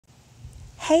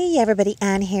Hey everybody,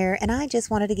 Ann here, and I just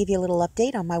wanted to give you a little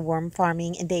update on my worm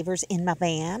farming endeavors in my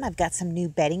van. I've got some new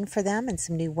bedding for them and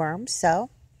some new worms, so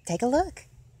take a look.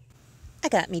 I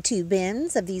got me 2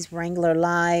 bins of these Wrangler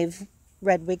Live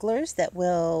red wigglers that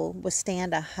will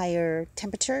withstand a higher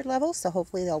temperature level, so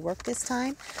hopefully they'll work this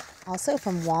time. Also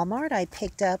from Walmart, I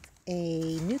picked up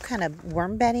a new kind of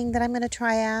worm bedding that I'm going to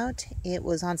try out. It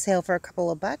was on sale for a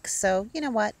couple of bucks, so you know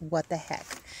what the heck.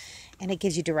 And it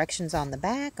gives you directions on the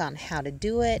back on how to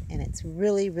do it, and it's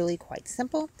really quite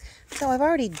simple. So I've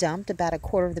already dumped about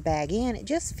 1/4 of the bag in. It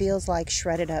just feels like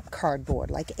shredded up cardboard,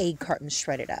 like egg cartons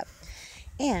shredded up.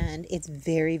 And it's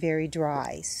very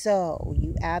dry, so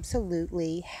you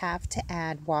absolutely have to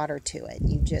add water to it.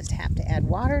 You just have to add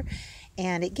water,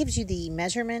 and it gives you the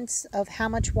measurements of how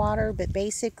much water, but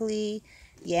basically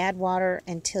you add water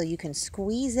until you can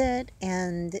squeeze it,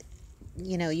 and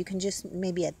you know, you can just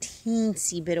maybe a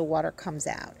teensy bit of water comes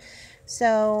out.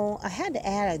 So I had to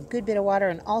add a good bit of water,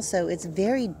 and also it's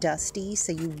very dusty,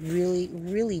 so you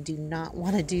really do not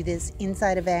want to do this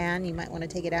inside a van. You might want to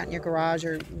take it out in your garage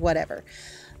or whatever.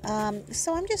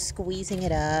 So I'm just squeezing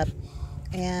it up,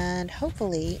 and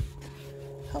hopefully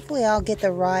I'll get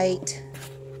the right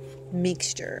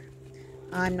mixture.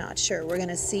 I'm not sure. We're going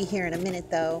to see here in a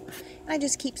minute though. And I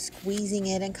just keep squeezing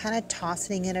it and kind of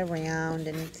tossing it around,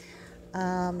 and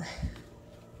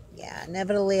yeah,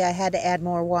 inevitably I had to add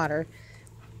more water.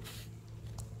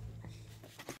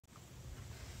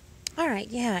 Alright,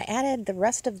 yeah, I added the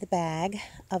rest of the bag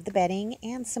of the bedding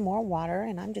and some more water,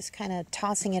 and I'm just kind of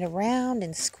tossing it around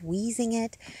and squeezing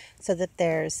it so that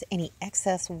there's any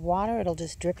excess water, it'll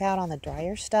just drip out on the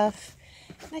drier stuff.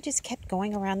 And I just kept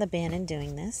going around the bin and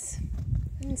doing this,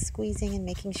 and squeezing and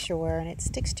making sure, and it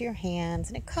sticks to your hands,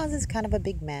 and it causes kind of a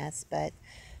big mess, but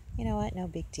you know what, no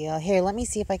big deal. Here, let me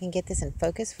see if I can get this in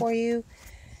focus for you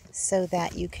so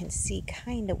that you can see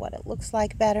kind of what it looks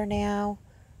like better now.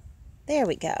 There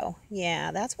we go.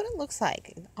 Yeah, that's what it looks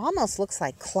like. It almost looks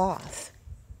like cloth.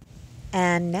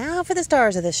 And now for the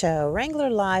stars of the show. Wrangler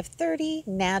Live 30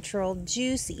 natural,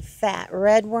 juicy, fat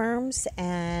red worms.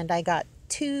 And I got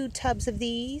 2 tubs of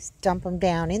these. Dump them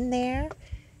down in there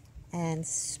and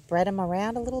spread them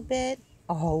around a little bit.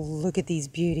 Oh, look at these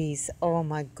beauties. Oh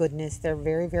my goodness, they're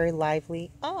very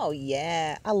lively. Oh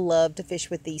yeah, I love to fish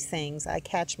with these things. I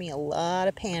catch me a lot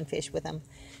of panfish with them.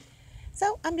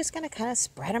 So I'm just going to kind of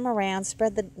spread them around,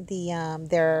 spread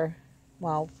their,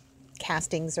 well,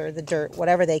 castings or the dirt,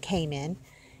 whatever they came in.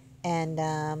 And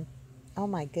oh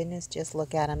my goodness, just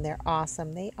look at them. They're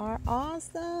awesome. They are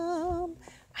awesome.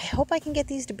 I hope I can get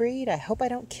these to breed. I hope I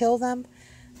don't kill them.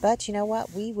 But you know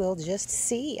what? We will just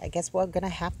see. I guess we're going to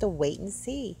have to wait and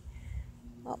see.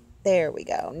 Oh, there we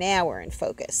go. Now we're in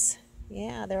focus.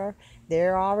 Yeah,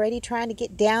 they're already trying to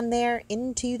get down there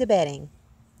into the bedding.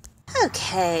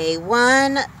 Okay,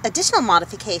 one additional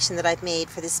modification that I've made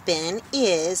for this bin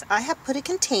is I have put a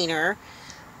container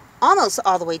almost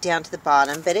all the way down to the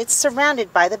bottom, but it's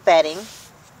surrounded by the bedding.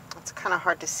 It's kind of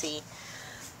hard to see.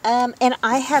 And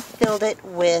I have filled it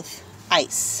with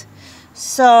ice.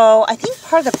 So I think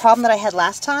part of the problem that I had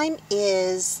last time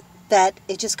is that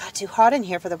it just got too hot in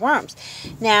here for the worms.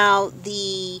 Now,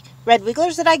 the red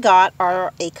wigglers that I got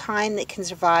are a kind that can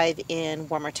survive in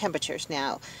warmer temperatures.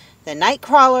 Now, the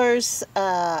nightcrawlers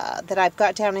that I've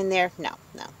got down in there,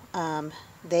 no.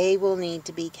 They will need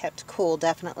to be kept cool,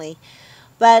 definitely.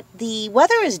 But the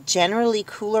weather is generally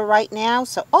cooler right now,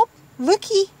 so, oh,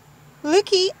 looky,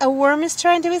 a worm is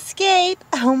trying to escape.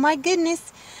 Oh my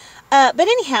goodness. But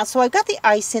anyhow, so I've got the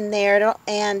ice in there,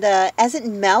 and as it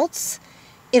melts,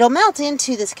 it'll melt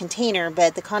into this container,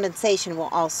 but the condensation will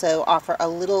also offer a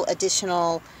little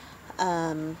additional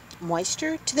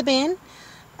moisture to the bin.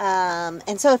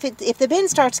 And so if the bin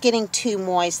starts getting too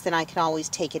moist, then I can always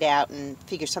take it out and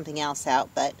figure something else out.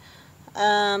 But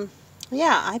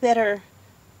yeah,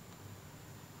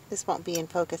 this won't be in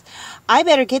focus. I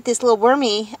better get this little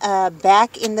wormy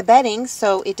back in the bedding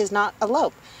so it does not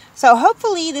elope. So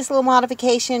hopefully this little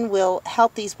modification will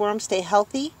help these worms stay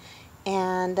healthy,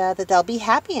 and that they'll be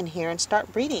happy in here and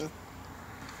start breeding.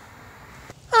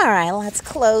 Alright, let's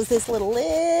close this little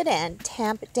lid and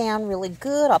tamp it down really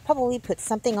good. I'll probably put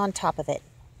something on top of it.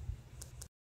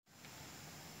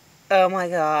 Oh my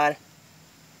god.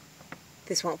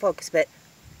 This won't focus, but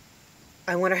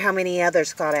I wonder how many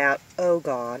others got out. Oh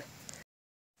god.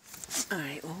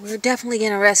 Alright, well, we're definitely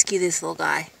going to rescue this little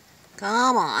guy.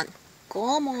 Come on.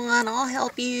 Come on, I'll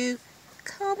help you.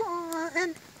 Come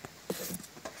on.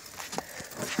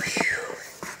 Whew.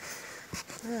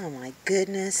 Oh my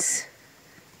goodness.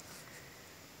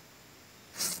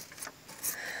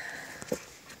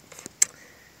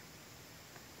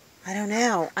 I don't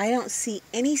know. I don't see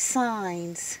any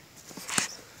signs,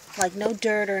 like no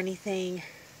dirt or anything,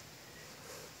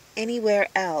 anywhere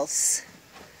else.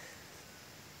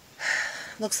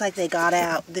 Looks like they got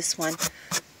out. This one.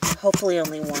 Hopefully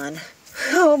only one.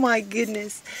 Oh my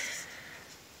goodness.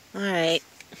 Alright.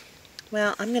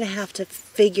 Well, I'm going to have to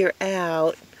figure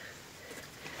out.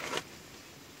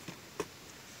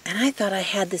 And I thought I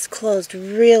had this closed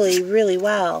really, really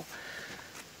well.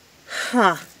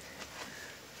 Huh.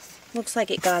 Looks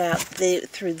like it got out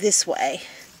through this way.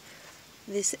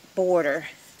 This border.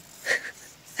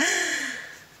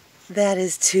 That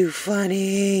is too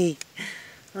funny.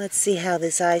 Let's see how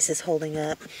this ice is holding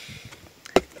up.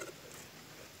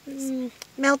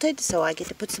 Melted, so I get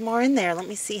to put some more in there. Let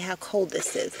me see how cold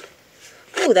this is.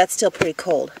 Ooh, that's still pretty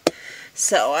cold.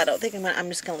 So I don't think I'm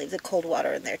just going to leave the cold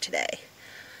water in there today.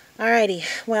 Alrighty,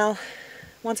 well,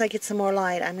 once I get some more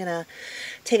light, I'm going to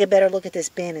take a better look at this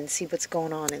bin and see what's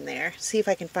going on in there. See if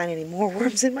I can find any more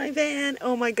worms in my van.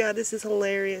 Oh my god, this is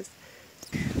hilarious.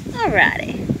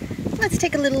 Alrighty, let's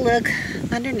take a little look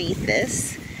underneath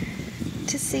this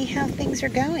to see how things are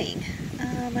going.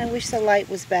 I wish the light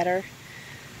was better.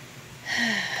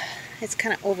 It's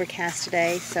kind of overcast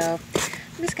today, so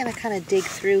I'm just going to kind of dig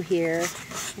through here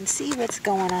and see what's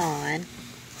going on.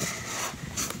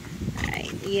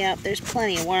 Alright, yep, there's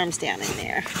plenty of worms down in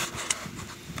there.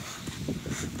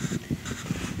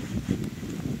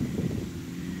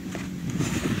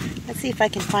 Let's see if I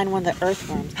can find one of the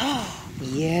earthworms. Oh,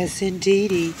 yes,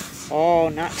 indeedy. Oh,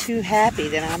 not too happy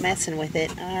that I'm messing with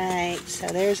it. Alright, so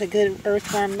there's a good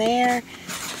earthworm there.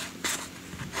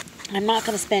 I'm not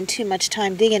going to spend too much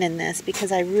time digging in this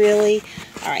because I really...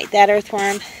 Alright, that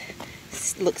earthworm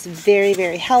looks very,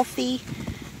 very healthy.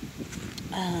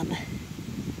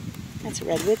 That's a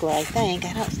red wiggler, I think.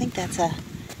 I don't think that's a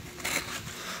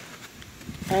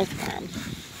earthworm.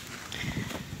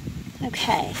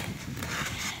 Okay.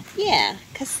 Yeah,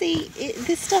 because see,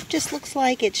 this stuff just looks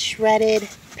like it's shredded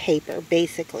paper,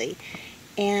 basically.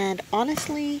 And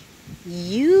honestly,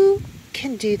 you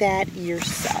can do that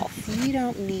yourself. You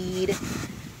don't need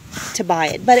to buy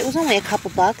it. But it was only a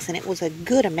couple bucks, and it was a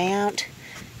good amount.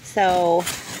 So,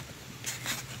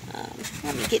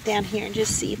 let me get down here and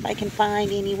just see if I can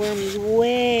find any wormies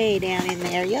way down in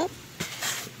there. Yep.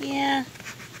 Yeah,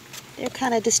 they're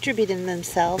kind of distributing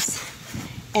themselves.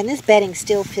 And this bedding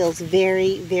still feels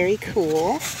very, very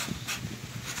cool.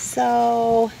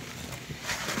 So,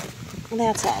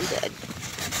 that's all good.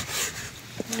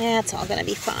 That's all going to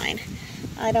be fine.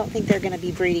 I don't think they're going to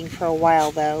be breeding for a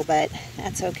while though, but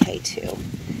that's okay too.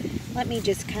 Let me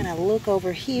just kind of look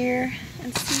over here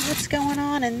and see what's going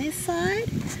on this side.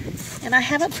 And I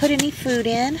haven't put any food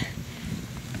in.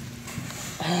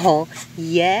 Oh,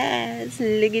 yes.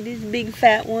 Look at this big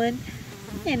fat one.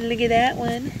 And look at that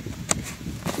one.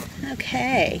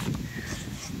 Okay.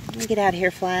 Let me get out of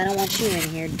here, Fly. I don't want you in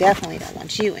here. Definitely don't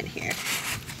want you in here.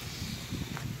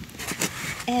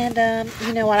 And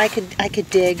you know what? I could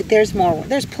dig. There's more.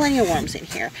 There's plenty of worms in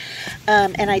here.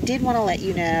 And I did want to let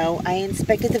you know. I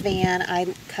inspected the van.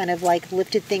 I kind of like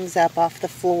lifted things up off the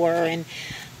floor and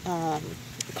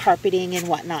carpeting and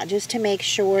whatnot, just to make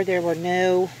sure there were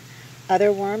no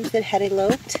other worms that had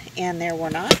eloped, and there were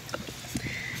not.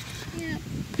 Yeah,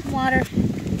 water.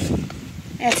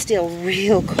 That's still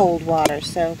real cold water,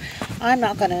 so I'm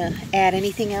not going to add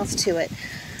anything else to it.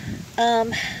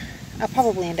 I'll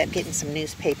probably end up getting some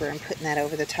newspaper and putting that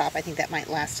over the top. I think that might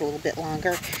last a little bit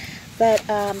longer. But,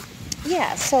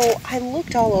 yeah, so I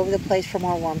looked all over the place for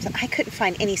more worms. I couldn't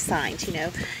find any signs, you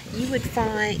know. You would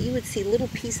see little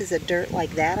pieces of dirt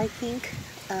like that, I think.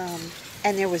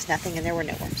 And there was nothing, and there were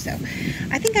no worms. So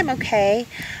I think I'm okay.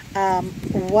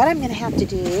 What I'm going to have to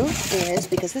do is,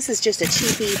 because this is just a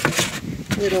cheapy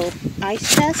little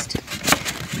ice chest,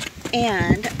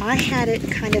 and I had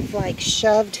it kind of like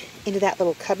shoved into that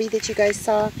little cubby that you guys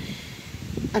saw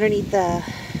underneath the,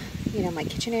 you know, my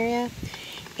kitchen area.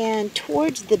 And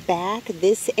towards the back,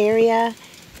 this area,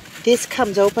 this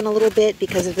comes open a little bit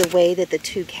because of the way that the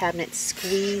two cabinets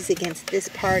squeeze against this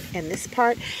part and this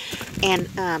part. And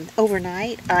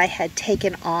overnight, I had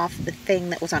taken off the thing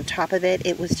that was on top of it.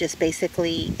 It was just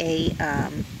basically a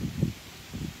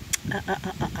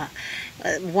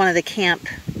one of the camp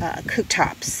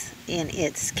cooktops in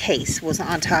its case was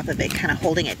on top of it, kind of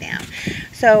holding it down.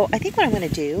 So I think what I'm going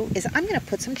to do is I'm going to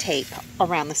put some tape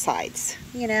around the sides.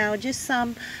 You know, just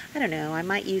some, I don't know, I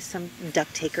might use some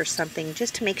duct tape or something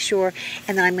just to make sure.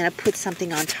 And then I'm going to put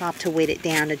something on top to weight it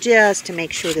down, just to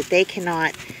make sure that they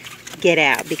cannot get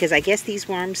out. Because I guess these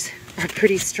worms are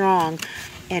pretty strong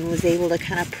and was able to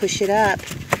kind of push it up,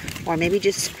 or maybe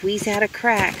just squeeze out a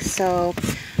crack. So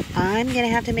I'm going to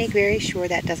have to make very sure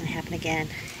that doesn't happen again.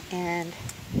 And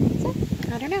so,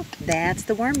 I don't know. That's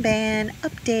the worm ban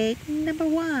update number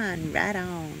 1. Right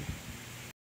on.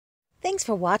 Thanks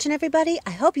for watching, everybody.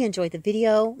 I hope you enjoyed the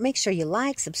video. Make sure you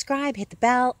like, subscribe, hit the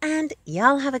bell, and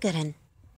y'all have a good one.